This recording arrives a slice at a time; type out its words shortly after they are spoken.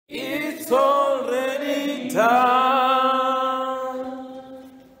It's already done.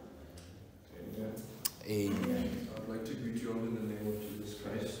 Amen. I'd like to greet you all in the name of Jesus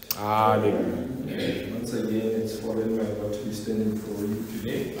Christ. Hallelujah. Once again, it's following my God to be standing for you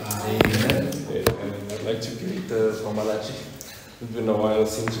today. Amen. And I'd like to greet Mamalachi. It's been a while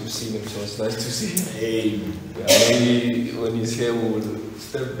since we've seen him, so it's nice to see him. Amen. Yeah, maybe when he's here, we'll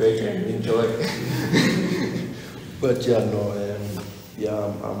step back and enjoy. But yeah, no,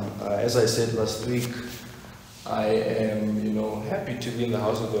 as I said last week, I am, happy to be in the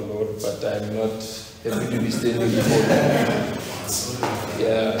house of the Lord, but I'm not happy to be standing before Him.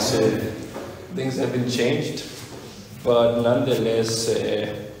 Yeah, so things haven't changed, but nonetheless,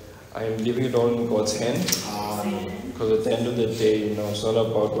 I am leaving it all in God's hand. Because at the end of the day, it's not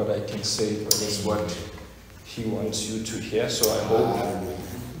about what I can say, but it's what He wants you to hear. So I hope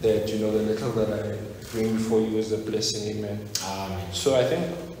that, the little that I bring before you is a blessing. Amen. So I think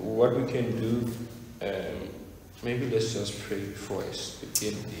what we can do, maybe let's just pray before I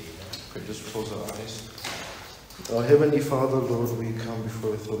begin. Okay, just close our eyes. Our Heavenly Father, Lord, we come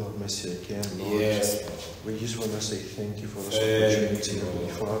before the throne of mercy again, Lord. Yes. We just want to say thank you for this opportunity,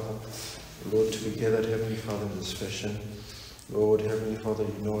 Heavenly Father. Lord, to be gathered, Heavenly Father, in this fashion. Lord, Heavenly Father,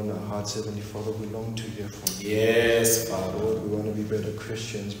 in our hearts, Heavenly Father, we long to hear from you. Yes, Father. Lord, we want to be better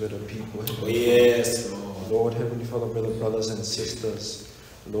Christians, better people. Yes, Lord. Lord, Heavenly Father, better brothers and sisters.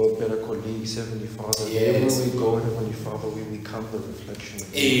 Lord, better colleagues, Heavenly Father. Yes. Wherever we go, Heavenly Father, we become the reflection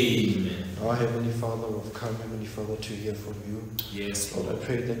of you. Amen. Our Heavenly Father, we've come, Heavenly Father, to hear from you. Yes, Lord, I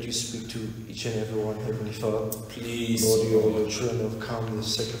pray that you speak to each and every one, Heavenly Father. Please. Lord, your children have come, they've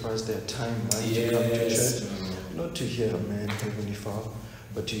sacrificed their time, mind, to come to church. Not to hear a man, Heavenly Father,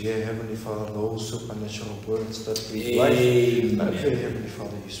 but to hear, Heavenly Father, those supernatural words that breathe life. And I pray, Heavenly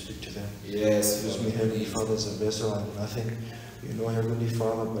Father, you speak to them. Yes. Use me, Heavenly Father, as a vessel. I'm nothing, Heavenly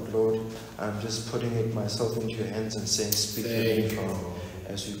Father, but Lord, I'm just putting it myself into your hands and saying, speak, Heavenly Father,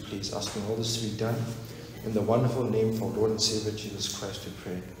 as you please. Asking all this to be done in the wonderful name of our Lord and Savior Jesus Christ, we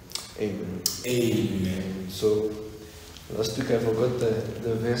pray. Amen. Amen. So, last week I forgot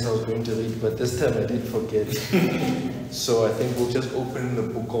the verse I was going to read, but this time I did forget. So I think we'll just open the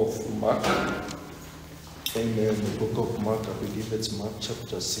book of Mark. Amen. The book of Mark, I believe it's Mark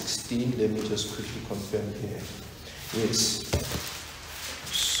chapter 16. Let me just quickly confirm here. Yes.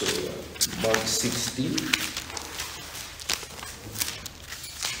 So, Mark 16.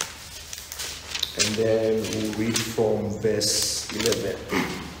 And then we'll read from verse 11.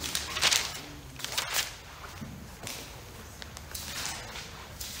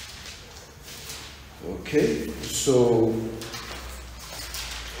 Okay, so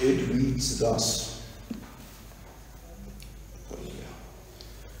it reads thus.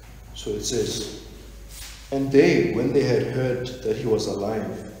 So it says, and they, when they had heard that he was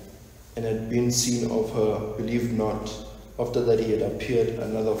alive, and had been seen of her, believed not, after that he had appeared in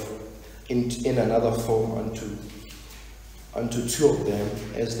another form unto two of them,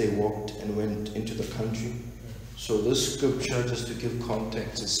 as they walked and went into the country. So this scripture, just to give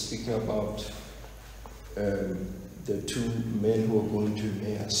context, is speaking about the two men who are going to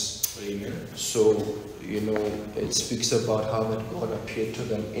Emmaus. Amen. So, it speaks about how that God appeared to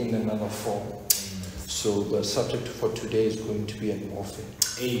them in another form. So the subject for today is going to be a morph.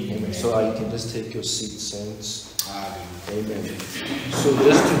 Amen. So you can just take your seat, saints. Amen. So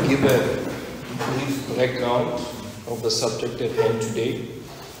just to give a brief background of the subject at hand today,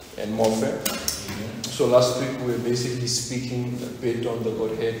 and morph. So last week we were basically speaking a bit on the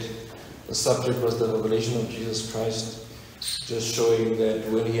Godhead. The subject was the revelation of Jesus Christ, just showing that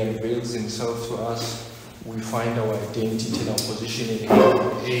when He unveils Himself to us, we find our identity and our position in Him.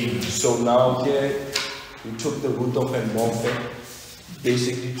 Amen. So now here, we took the root of and morph,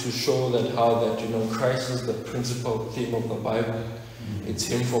 basically to show that Christ is the principal theme of the Bible. It's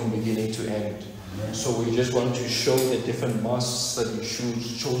Him from beginning to end. So we just want to show the different masks that He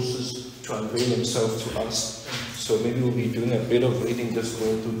chooses to unveil Himself to us. So maybe we'll be doing a bit of reading, just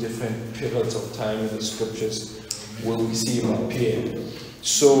going through different periods of time in the scriptures where we see Him appear.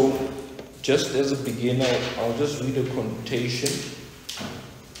 So just as a beginner, I'll just read a quotation.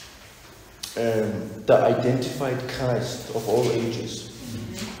 The identified Christ of all ages.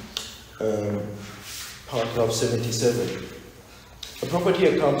 Paragraph 77. The prophet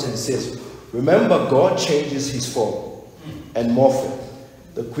here comes and says, remember, God changes His form and morph.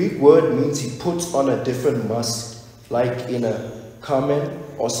 The Greek word means He puts on a different mask, like in a Carmen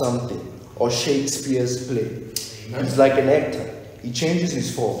or something, or Shakespeare's play. He's like an actor. He changes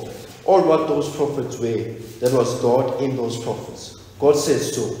his form. All what those prophets were, that was God in those prophets. God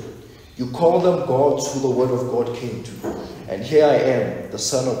says so. You call them gods who the word of God came to, and here I am, the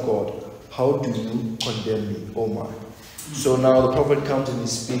Son of God. How do you condemn me, O man? So now the prophet comes and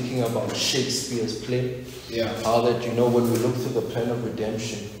he's speaking about Shakespeare's play. How that, when we look through the plan of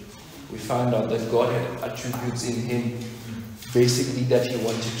redemption, we find out that God had attributes in him, basically, that he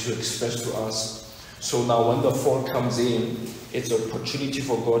wanted to express to us. So now when the fall comes in, it's an opportunity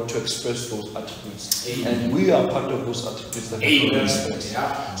for God to express those attributes. And we are part of those attributes that God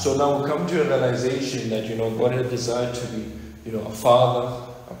expressed. So now we come to a realization that, God had desired to be, a father,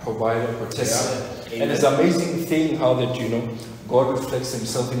 a provider, a protector. And it's an amazing thing how that, God reflects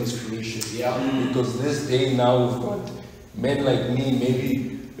himself in his creation. Because this day now we've got men like me,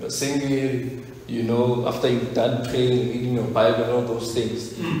 maybe you're singing, after you've done praying, reading your Bible and all those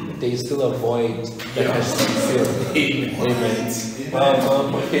things, there is still a void that has to be filled. Amen.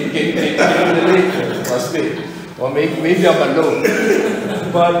 Can you relate? Must be. Or maybe I'm alone.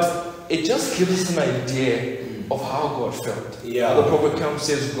 But it just gives us an idea of how God felt. The prophet comes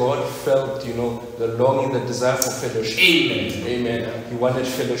says God felt, the longing, the desire for fellowship. Amen. He wanted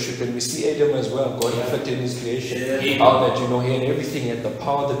fellowship, and we see Adam as well. God reflected in his creation. How that, he had everything, he had the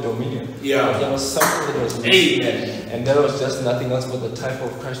power, the dominion. But there was something that was missing. And that was just nothing else but the type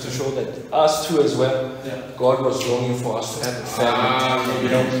of Christ to show that us too as well. God was longing for us to have a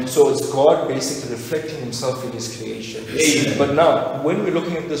family. So it's God basically reflecting himself in his creation. But now, when we're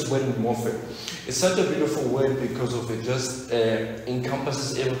looking at this word morph, it's such a beautiful word because of it just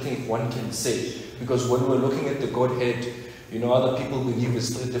encompasses everything one can say. Because when we're looking at the Godhead, other people believe it's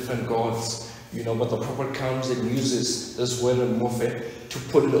 3 different gods, but the prophet comes and uses this word morph to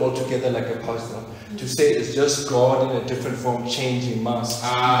put it all together like a puzzle. To say it's just God in a different form, changing mass.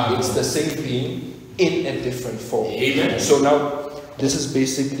 It's the same being in a different form. So now, this is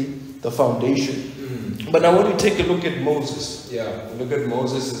basically the foundation. But now when we take a look at Moses, look at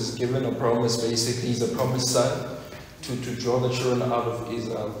Moses is given a promise, basically he's a promised son to draw the children out of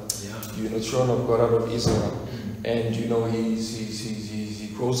Israel, children of God out of Israel. And he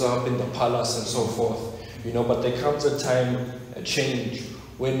grows up in the palace and so forth, but there comes a time, a change,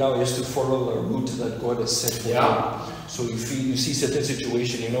 where now he has to follow the route that God has set for him. So you see certain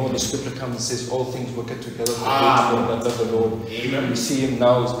situation, when the scripture comes and says all things work together for good to them that love the Lord. You see him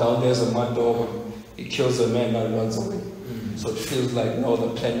now, he's down there as a mad dog. He kills a man, now he runs away. So it feels like, no, the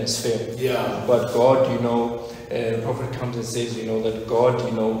plan is fair. But God, the prophet comes and says, that God,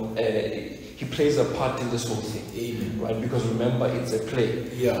 he plays a part in this whole thing. Right? Because remember, it's a play.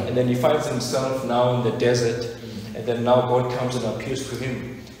 And then he finds himself now in the desert. And then now God comes and appears to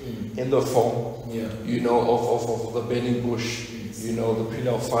him in the form, of the burning bush, the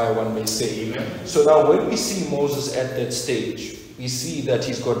pillar of fire, one may say. So now when we see Moses at that stage, we see that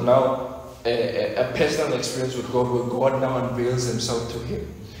he's got now a personal experience with God, where God now unveils himself to him.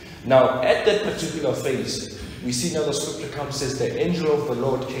 Now, at that particular phase, we see now the scripture comes says the angel of the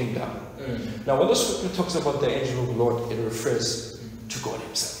Lord came down. Now, when the scripture talks about the angel of the Lord, it refers to God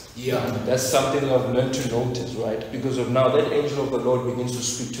himself. That's something I've learned to notice, right? Because of now that angel of the Lord begins to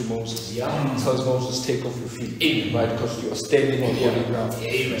speak to Moses. Tells Moses, take off your feet, right? Because you are standing on holy ground.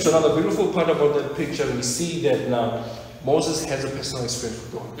 So now the beautiful part about that picture, we see that now Moses has a personal experience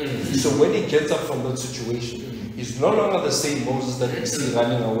with God. So when he gets up from that situation, he's no longer the same Moses that we see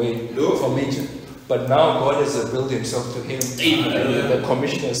running away from Egypt. But now God has revealed himself to him. And the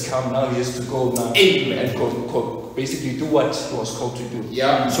commission has come. Now he has to go now and basically do what he was called to do.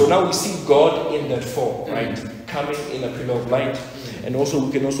 So now we see God in that form, right? Coming in a pillar of light. And also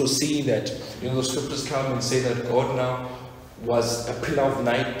we can also see that, the scriptures come and say that God now was a pillar of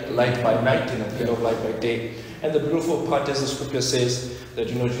light by night and a pillar of light by day. And the beautiful part, as the scripture says, that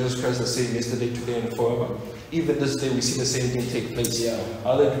Jesus Christ is the same yesterday, today, and forever. Even this day, we see the same thing take place.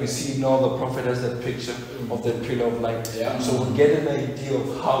 Other we see now the prophet has that picture of that pillar of light. So we get an idea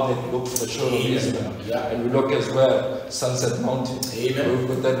of how that looked for the children of Israel. And we look as well, Sunset Mountain,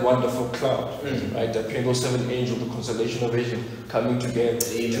 with that wonderful cloud, right? Appearing those 7 angels, the constellation of vision, coming together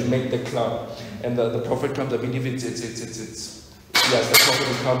to make the cloud. And the prophet comes, I believe the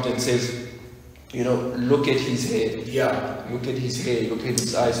prophet comes and says, look at his hair, look at his hair, look at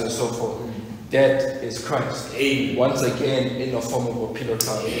his eyes and so forth. That is Christ. Once again in the form of a pillar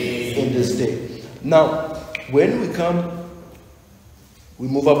cloud in this day. Now, when we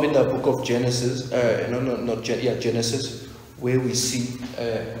move up in the book of Genesis, Genesis, where we see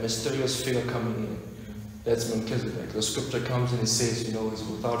a mysterious figure coming in. That's Melchizedek. The scripture comes and it says, he's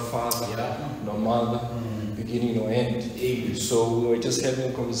without father, no mother, beginning or end. So we were just having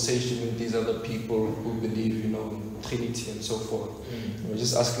a conversation with these other people who believe, Trinity and so forth. We're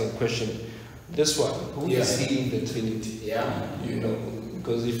just asking a question. This one, who is he in the Trinity?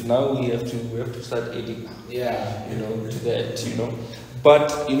 Because if now we have to start adding now, Yeah. to that,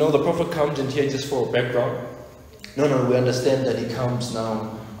 But, the prophet comes in here just for a background. No, we understand that he comes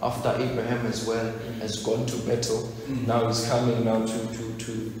now after Abraham as well has gone to battle. Now he's coming now to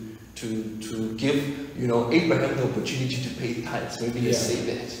give, Abraham the opportunity to pay tithes. Maybe let's say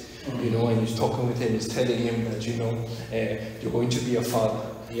that. And he's talking with him, he's telling him that, you're going to be a father.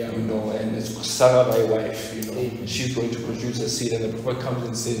 And it's Sarah, my wife, she's going to produce a seed. And the prophet comes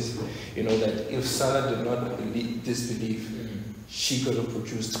and says, that if Sarah did not disbelieve, she could have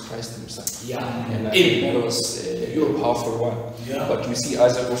produced Christ himself. And I think that was a powerful one. But you see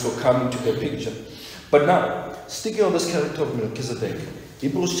Isaac also coming to the picture. But now, sticking on this character of Melchizedek,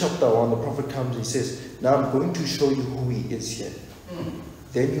 Hebrews chapter 1, the prophet comes and says, now I'm going to show you who he is here.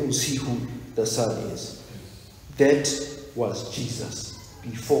 Then you'll see who the Son is. That was Jesus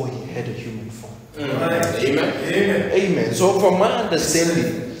before he had a human form. Amen. So from my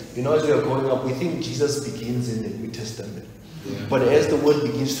understanding, as we are growing up, we think Jesus begins in the New Testament. But as the word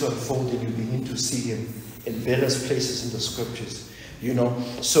begins to unfold and you begin to see him in various places in the scriptures,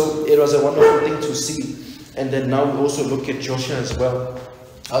 so it was a wonderful thing to see. And then now we also look at Joshua as well.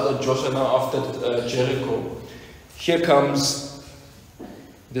 Other Joshua now after Jericho, here comes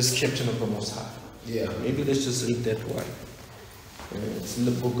this captain of the Most High. Maybe let's just read that one. It's in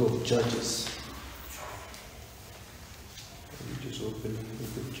the book of Judges. Let me just open the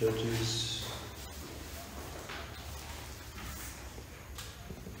book of Judges.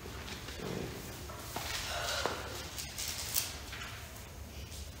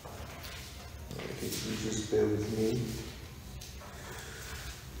 Okay, you just bear with me.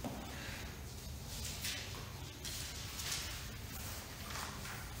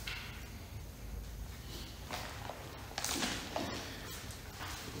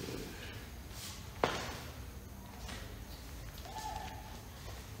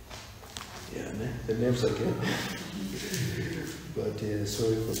 The names again. But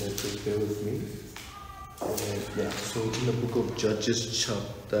sorry for that, just bear with me. So in the book of Judges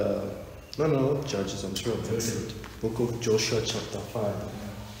chapter... No, Judges, I'm sorry about that. Book of Joshua chapter 5.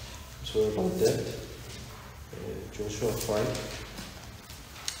 Sorry about that. Joshua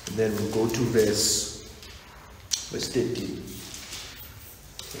 5. And then we'll go to verse 13.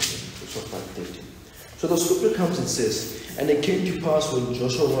 Joshua 5:13. So the scripture comes and says, and it came to pass when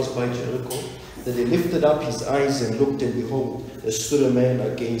Joshua was by Jericho, that he lifted up his eyes and looked, and behold, there stood a man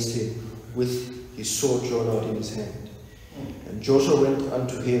against him with his sword drawn out in his hand. And Joshua went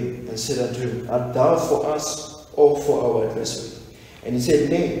unto him and said unto him, art thou for us or for our adversary? And he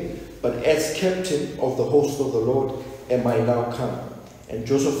said, nay, but as captain of the host of the Lord am I now come. And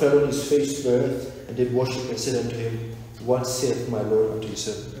Joshua fell on his face to the earth and did worship and said unto him, what saith my Lord unto his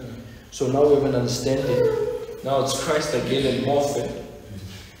servant? So now we have an understanding. Now it's Christ again and morphing,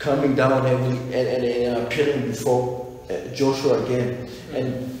 coming down and appearing before Joshua again.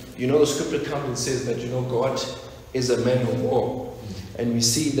 And the scripture comes and says that God is a man of war. And we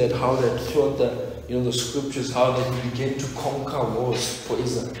see that how that throughout the scriptures, how that he began to conquer wars for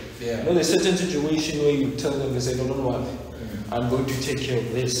Israel. There's certain situation where you tell them, they say, no, I'm going to take care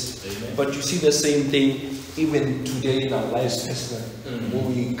of this. But you see the same thing even today in our lives, where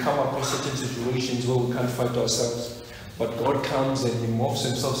we come up with certain situations where we can't fight ourselves. But God comes and he morphs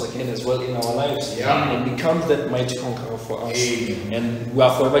himself again as well in our lives and becomes that mighty conqueror for us. And we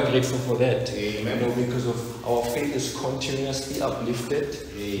are forever grateful for that. Because of our faith is continuously uplifted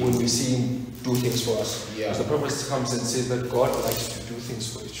when we see him do things for us. Because the prophet comes and says that God likes to do things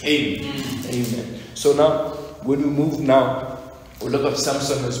for each other. Amen. So now, when we move now, we look at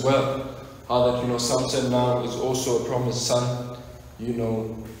Samson as well. How that Samson now is also a promised son. The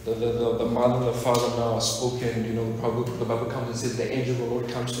mother and the father now are spoken. The Bible comes and says the angel of the Lord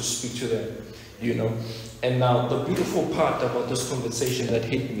comes to speak to them. And now the beautiful part about this conversation that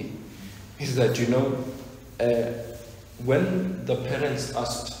hit me is that when the parents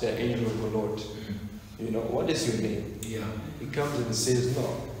asked the angel of the Lord, what is your name? He comes and says,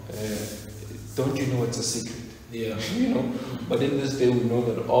 no, don't you know it's a secret? But in this day we know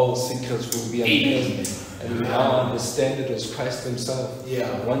that all secrets will be unveiled. And we now understand it was Christ himself.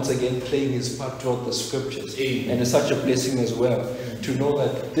 Once again playing his part throughout the scriptures. And it's such a blessing as well to know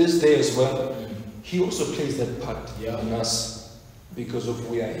that this day as well, he also plays that part in us because of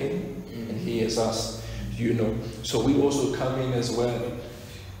we are him and he is us. So we also come in as well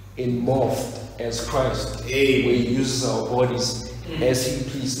in morphed as Christ, where he uses our bodies as he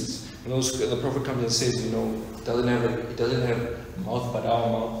pleases. The prophet comes and says, it doesn't have mouth but our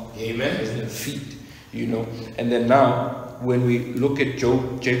mouth. It doesn't have feet. And then now when we look at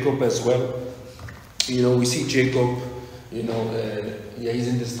Jacob as well, we see Jacob he's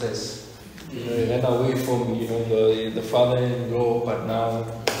in distress. He ran away from, the father-in-law, but now,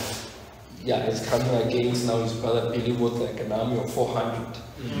 it's coming against now his brother Billy with like an army of 400,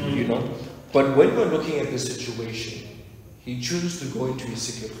 But when we're looking at this situation, he chooses to go into his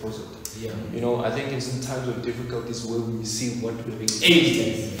secret closet. Yeah. I think it's in times of difficulties where we see what we really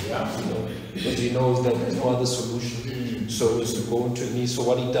need. Because he knows that there's no other solution. So it's to go into me. So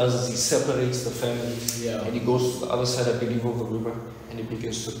what he does is he separates the family, and he goes to the other side, I believe, of the river, and he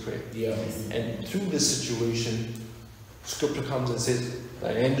begins to pray. Yeah. And through this situation, Scripture comes and says,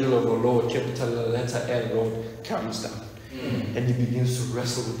 the angel of the Lord, capital letter L, Lord, comes down. And he begins to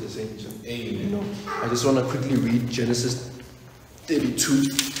wrestle with this angel. Amen. I just want to quickly read Genesis 32,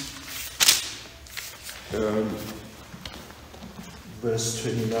 verse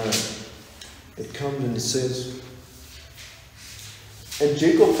 29. It comes and it says, and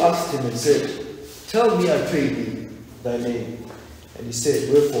Jacob asked him and said, tell me, I pray thee, thy name. And he said,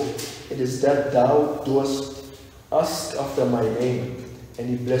 wherefore, it is that thou dost ask after my name. And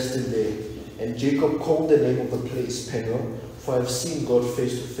he blessed him there. And Jacob called the name of the place Peniel, for I have seen God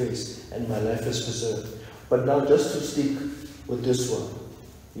face to face, and my life is preserved. But now just to stick with this one,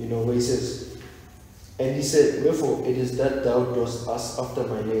 where he says, and he said, wherefore it is that thou dost ask after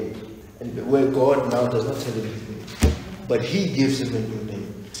my name. And where God now does not tell him anything, but he gives him a new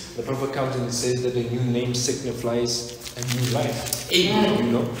name. The prophet comes and he says that a new name signifies a new life.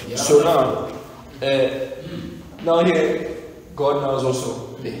 Yeah. So now here, God now is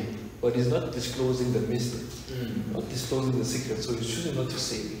also there. But he's not disclosing the mystery, not disclosing the secret, so he's choosing not to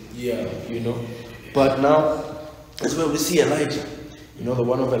say it. But now, that's where we see Elijah. The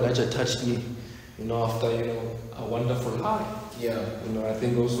one of Elijah touched me, after, a wonderful high. I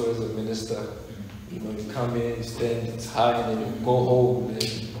think also as a minister, you come in, you stand, it's high, and then you go home, and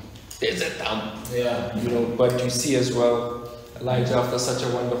there's a dump. But you see as well, Elijah, after such a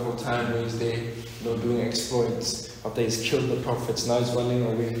wonderful time where he's there, doing exploits, after he's killed the prophets, now he's running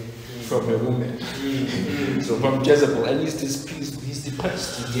away from a woman. So from Jezebel, and he's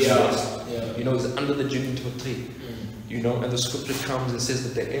depressed. He's he's under the genital tree. And the scripture comes and says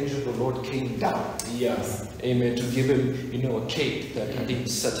that the angel of the Lord came down. Amen. To give him, a cake that I think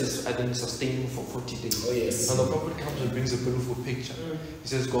sustained him for 40 days. Oh yes. And the prophet comes and brings a beautiful picture. He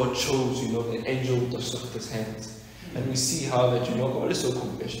says God chose, the angel with the softest hands. And we see how that, God is so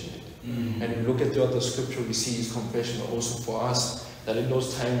compassionate. And we look at the other scripture, we see his compassion also for us. That in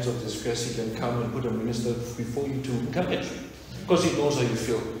those times of distress, he can come and put a minister before you to encourage you. Because he knows how you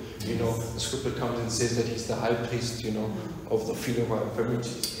feel. The scripture comes and says that he's the high priest, of the field of our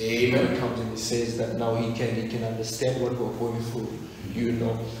infirmities. Amen. He comes and he says that now he can understand what we're going through,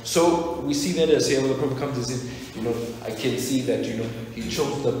 So we see that as here, when the prophet comes and says, I can see that, he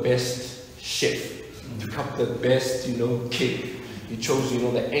chose the best chef to cut the best, cake. He chose,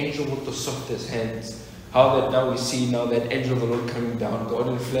 the angel with the softest hands. How that now we see now that angel of the Lord coming down, God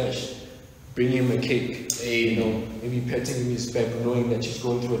in flesh, bringing him a cake, maybe patting him his back, knowing that he's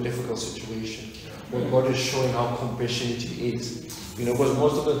going through a difficult situation. But God is showing how compassionate he is. Because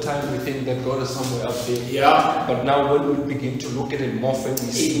most of the time we think that God is somewhere up there. But now when we begin to look at it more, we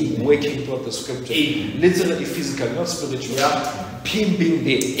see him working throughout the scripture. Literally physical, not spiritual. Him being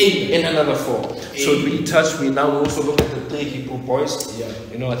there in another form. So it really touched me. Now we also look at the 3 Hebrew boys.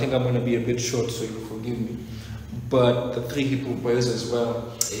 I think I'm going to be a bit short, so you forgive me. But the 3 Hebrew boys as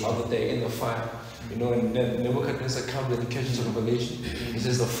well, how that they're in the fire. And then Nebuchadnezzar comes and he catches a revelation. He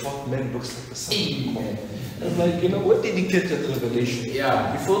says the 4th man looks like the Son of God. And I'm like, what did he catch that revelation?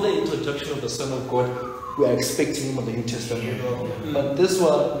 Before the introduction of the Son of God, we are expecting him on the New Testament. But this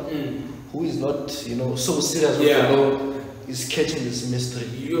one, who is not, so serious with the Lord, is catching this mystery.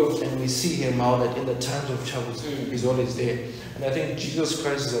 And we see him how that in the times of troubles, he's always there. And I think Jesus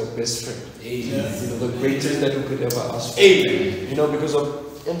Christ is our best friend. The greatest that we could ever ask for. Because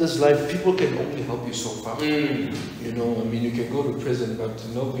in this life, people can only help you so far. You can go to prison, but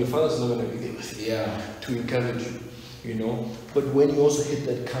your father's not going to be there with you to encourage you. But when you also hit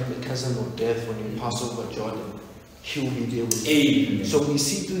that chasm of death, when you pass over Jordan, he will be there with you. So we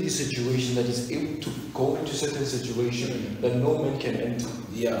see through this situation that he's able to go into certain situations that no man can enter.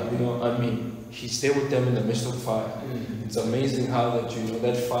 He's there with them in the midst of fire. It's amazing how that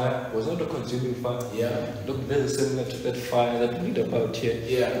that fire was not a consuming fire. Look very similar to that fire that we read about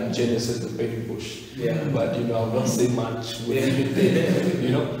here in Genesis, the burning bush. But I'll not say much. We'll leave it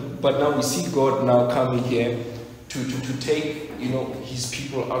there. But now we see God now coming here to take his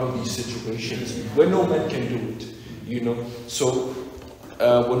people out of these situations where no man can do it. So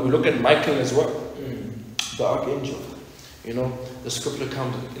when we look at Michael as well, the archangel, the scripture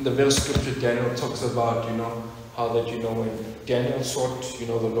comes in the very scripture. Daniel talks about how that, you know, when Daniel sought, you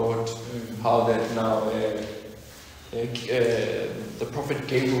know, the Lord, how that now the prophet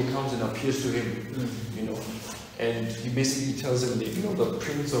Gabriel comes and appears to him, you know, and he basically tells him that, you know, the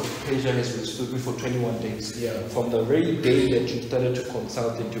prince of Persia has withstood me for 21 days. Yeah. From the very day that you started to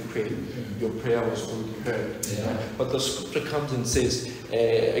consult and to pray, your prayer was already heard. Yeah. But the scripture comes and says,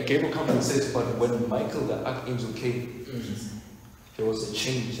 Gabriel comes and says, but when Michael the archangel came, there was a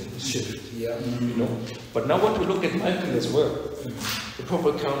change and a shift. Yeah. You know. But now what we look at Michael as well. The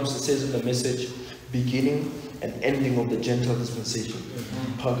prophet comes and says in the message, beginning and ending of the Gentile dispensation.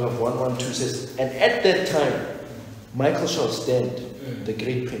 Paragraph 112 says, and at that time, Michael shall stand, the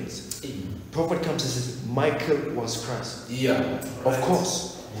great prince. Prophet comes and says, Michael was Christ. Yeah. Of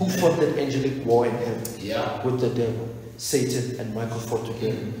course, who fought that angelic war in heaven? Yeah. With the devil, Satan and Michael fought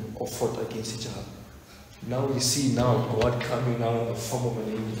together or fought against each other. Now we see now God coming now in the form of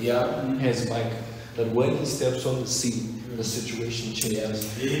an angel. Yeah. As Michael, that when he steps on the scene, the situation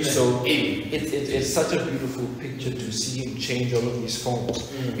changes. Yeah. So it's such a beautiful picture to see him change all of these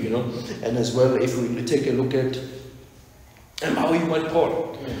forms, you know. And as well, if we take a look at how he went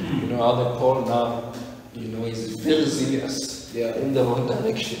Paul, you know, how that Paul now, you know, is very serious in the wrong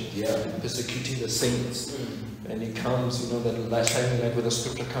direction, persecuting the saints. And he comes, you know, that light, shining light, where the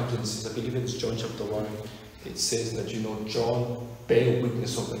scripture comes and says, I believe it's John chapter 1, it says that, you know, John bare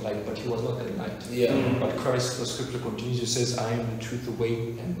witness of the light, but he was not that light. But Christ, the scripture continues, he says, I am the truth, the way,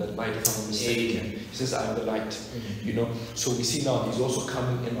 and the light, if I'm not mistaken. He says, I am the light, you know. So we see now he's also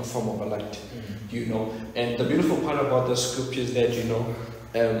coming in the form of a light, you know. And the beautiful part about the scripture is that, you know,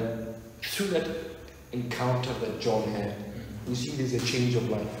 through that encounter that John had, we see there's a change of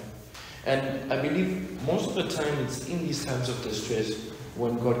life. And I believe most of the time it's in these times of distress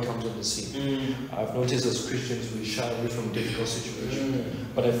when God comes on the scene. I've noticed as Christians we shy away from difficult situations,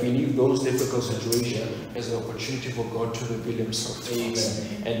 but I believe those difficult situations as an opportunity for God to reveal himself to us.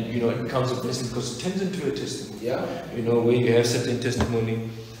 And, you know, it becomes a blessing because it turns into a testimony. You know, where you have certain testimony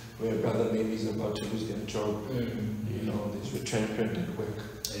where a brother maybe is about to lose their job, you know, there's retrenchment at work.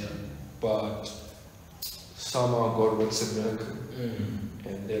 But somehow God works a miracle.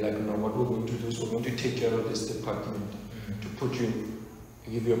 And they're like, no, what we're going to do is we're going to take care of this department to put you,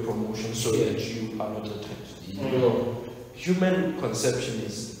 give you a promotion so that you are not retrenched. You know, human conception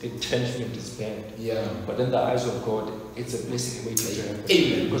is retrenchment is bad. But in the eyes of God, it's a blessing waiting to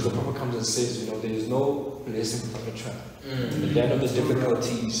happen. Because the prophet comes and says, you know, there is no blessing without a trial. At the end of the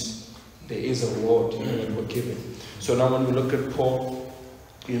difficulties, there is a reward, you know, that we're given. So now when we look at Paul,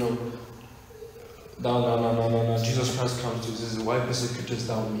 you know, no, Jesus Christ comes to us, why persecutest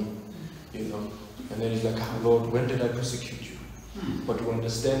thou me? You know, and then he's like, oh, Lord, when did I persecute you? But to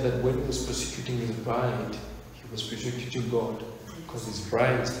understand that when he was persecuting his bride, he was persecuting God, because his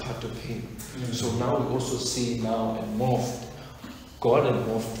bride is part of him. So now we also see now and morphed, God and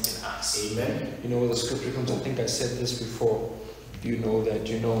morphed in us. Amen. You know, the scripture comes, I think I said this before, you know, that,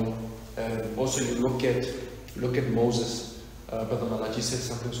 you know, also you look at Moses, Brother Malachi said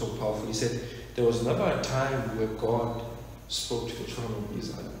something so powerful. He said, there was never a time where God spoke to the children of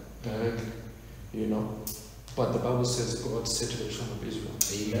Israel directly, you know. But the Bible says God said to the children of Israel.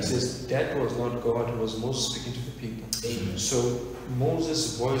 Amen. It says that was not God, it was Moses speaking to the people. Amen. So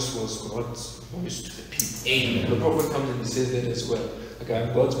Moses' voice was God's voice to the people. Amen. The prophet comes and he says that as well. Like, I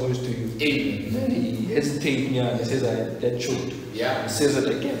am God's voice to you. Amen. And he hesitates and he says, that choked. He says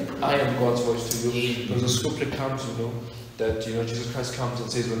it again. I am God's voice to you. Amen. Because the scripture comes, you know, that, you know, Jesus Christ comes and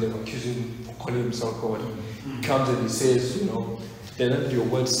says, when they were accusing him for calling himself God, he comes and he says, you know, then your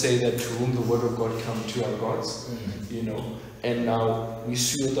words say that to whom the word of God comes to our gods, you know. And now we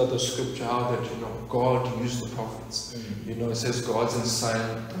see without the scripture how that, you know, God used the prophets. You know, it says gods in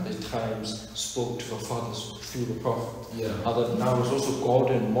silent times spoke to the fathers through the prophet. How that now is also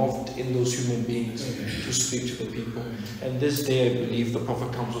God and morphed in those human beings to speak to the people. And this day I believe the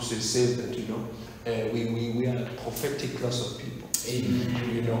prophet comes also says that, you know, we are a prophetic class of people.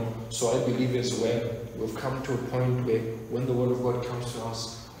 Amen. You know, so I believe as well, we've come to a point where when the word of God comes to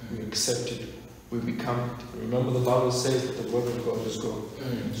us, we accept it, we become it. Remember the Bible says that the word of God is God.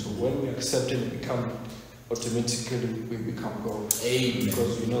 So when we accept it and become it, automatically we become God. Amen.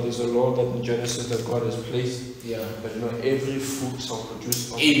 Because, you know, there's a law that in Genesis that God has placed. But, you know, every fruit shall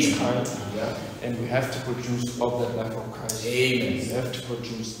produce of its kind. And we have to produce of that life of Christ. Amen. We have to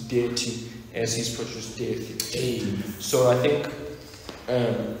produce deity as he's produced deity. Amen. So I think,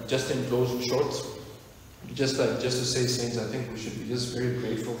 just in closing short, just to say, saints, I think we should be just very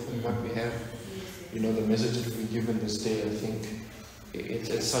grateful for what we have. You know, the message that we've been given this day, I think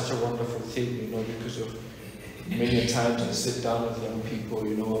it's such a wonderful thing, you know, because of many times I sit down with young people,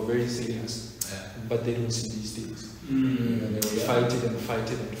 you know, are very serious. but they don't see these things. And they will fight it and fight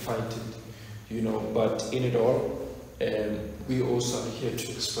it and fight it, you know. But in it all, we also are here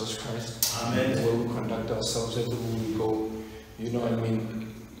to express Christ. Amen. Where we conduct ourselves, everywhere we go. You know, I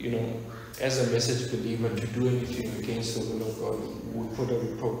mean, you know, as a message believer, to do anything against the will of God, we put a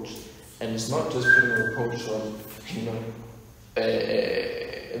reproach. And it's not just putting a reproach on, you know,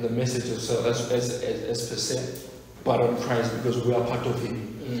 the message itself as per se, but on Christ, because we are part of Him.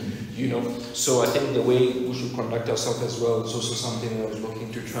 You know, so I think the way we should conduct ourselves as well is also something that I was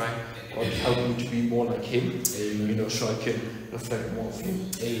looking to try, or help me to be more like Him. You know, so I can reflect more of Him.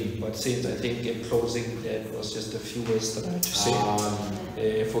 But since I think in closing, that was just a few words that I had to say.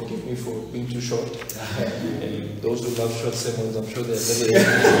 Forgive me for being too short. Those who love short sermons, I'm sure they're very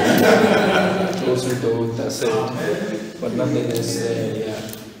those who don't, that's it. But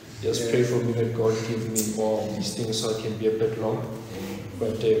nonetheless, just pray for me that God give me more of these things so I can be a bit long.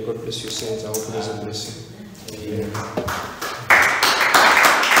 But God bless you, saints. I hope it was a blessing. Amen.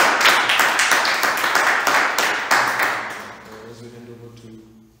 As we hand over to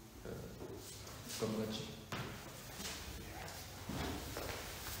Kamachi.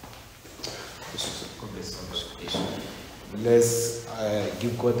 Let's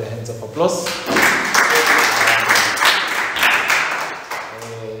give God the hands of applause.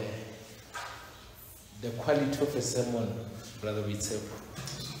 The quality of a sermon, Brother Boitshepo,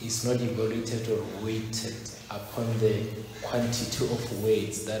 is not evaluated or weighted upon the quantity of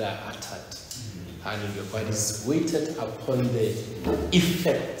words that are uttered. Hallelujah. But it's weighted upon the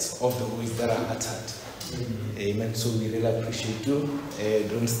effects of the words that are uttered. Amen. So we really appreciate you.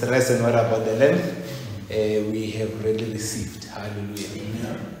 Don't stress and worry about the length. We have really received.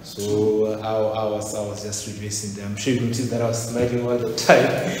 Hallelujah. So I was just rejoicing there. I'm sure you noticed that I was smiling all the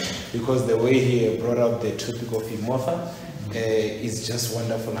time because the way he brought up the topic of morph is just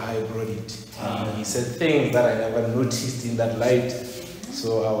wonderful how he brought it. He said things that I never noticed in that light.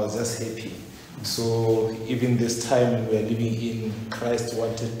 So I was just happy. So even this time we are living in, Christ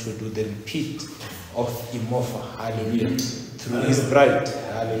wanted to do the repeat of morph. Hallelujah. Through His bride.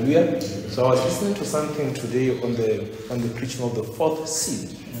 Hallelujah. So I was listening to something today on the preaching of the fourth seal,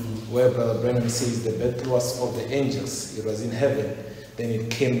 where Brother Branham says the battle was of the angels. It was in heaven. Then it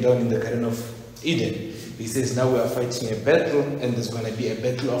came down in the Garden of Eden. He says now we are fighting a battle, and there's going to be a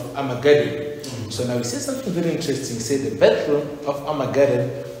battle of Armageddon. So now he says something very interesting. He said the battle of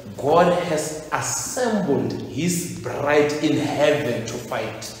Armageddon, God has assembled His bride in heaven to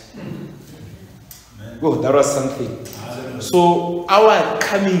fight. Oh, that was something. So our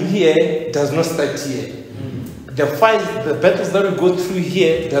coming here does not start here. The fight, the battles that we go through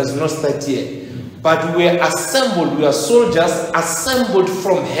here does not start here. But we are assembled, we are soldiers assembled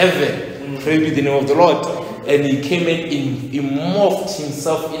from heaven. Praise be the name of the Lord. And He came in, He morphed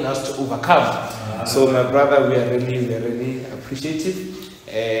Himself in us to overcome. So my brother, we are really appreciative.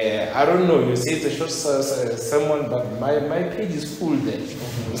 I don't know, you say it's a short sermon, but my page is full there.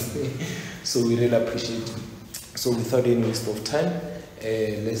 So we really appreciate it. So without any waste of time,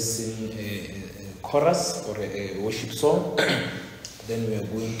 let's sing a chorus or a worship song. Then we are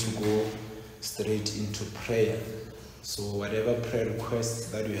going to go straight into prayer. So whatever prayer requests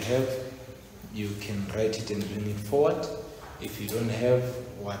that you have, you can write it and bring it forward. If you don't have,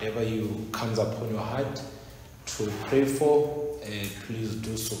 whatever comes upon your heart to pray for, please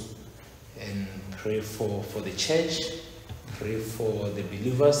do so. And pray for the church, pray for the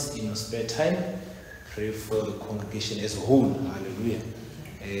believers in your spare time, pray for the congregation as a whole.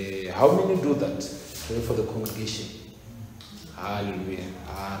 Hallelujah. How many do that? Pray for the congregation. Hallelujah.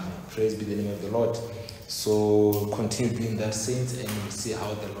 Amen. Praise be the name of the Lord. So continue doing that, saints, and we'll see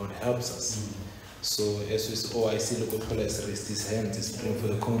how the Lord helps us. So as we say, I see Lokotola has raised his hands, he's praying for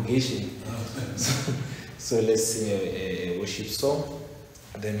the congregation. So let's sing a worship song.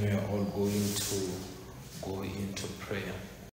 Then we are all going to go into prayer.